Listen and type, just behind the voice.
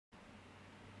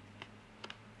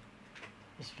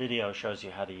This video shows you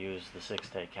how to use the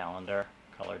 6-day calendar,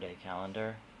 color day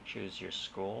calendar. Choose your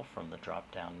school from the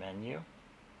drop-down menu.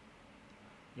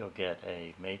 You'll get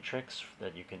a matrix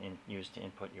that you can use to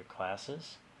input your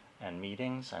classes and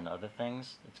meetings and other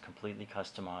things. It's completely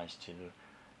customized to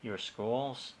your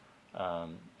school's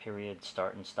period,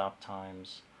 start and stop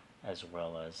times, as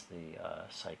well as the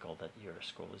cycle that your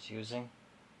school is using.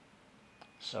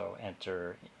 So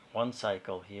enter one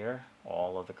cycle here,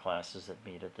 all of the classes that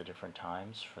meet at the different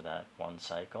times for that one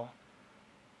cycle.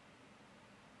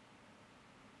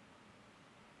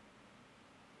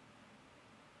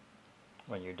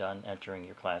 When you're done entering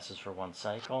your classes for one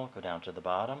cycle, go down to the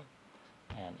bottom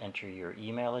and enter your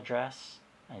email address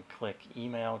and click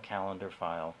Email Calendar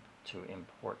File to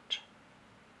import.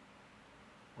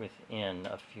 Within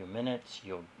a few minutes,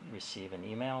 you'll receive an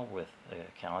email with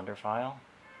a calendar file,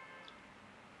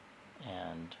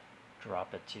 and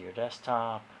drop it to your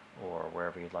desktop or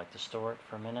wherever you'd like to store it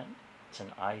for a minute. It's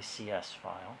an ICS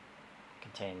file. It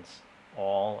contains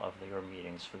all of your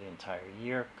meetings for the entire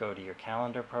year. Go to your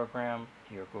calendar program,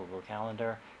 your Google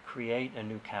Calendar, create a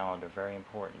new calendar, very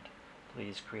important.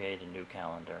 Please create a new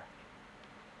calendar.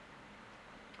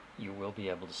 You will be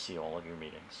able to see all of your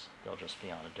meetings. They'll just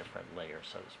be on a different layer,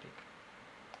 so to speak.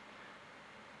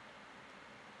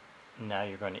 Now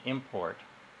you're going to import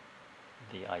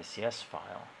the ICS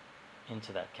file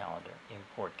into that calendar.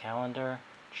 Import calendar,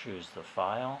 choose the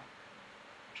file,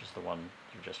 which is the one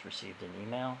you just received in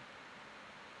email.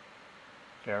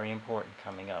 Very important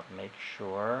coming up. Make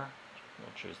sure,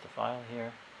 we'll choose the file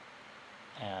here,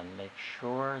 and make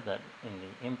sure that in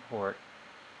the import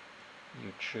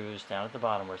you choose down at the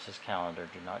bottom where it says calendar.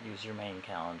 Do not use your main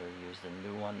calendar, use the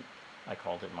new one. I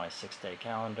called it my 6-day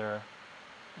calendar,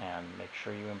 and make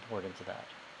sure you import into that.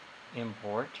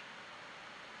 Import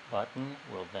button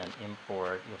will then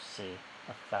import, you'll see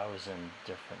 1,000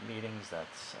 different meetings.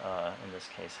 That's in this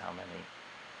case how many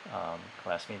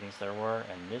class meetings there were,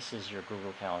 and this is your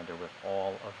Google Calendar with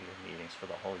all of your meetings for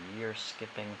the whole year,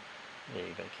 skipping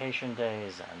the vacation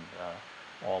days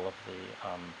and all of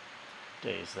the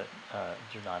days that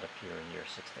do not appear in your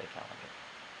 6-day calendar.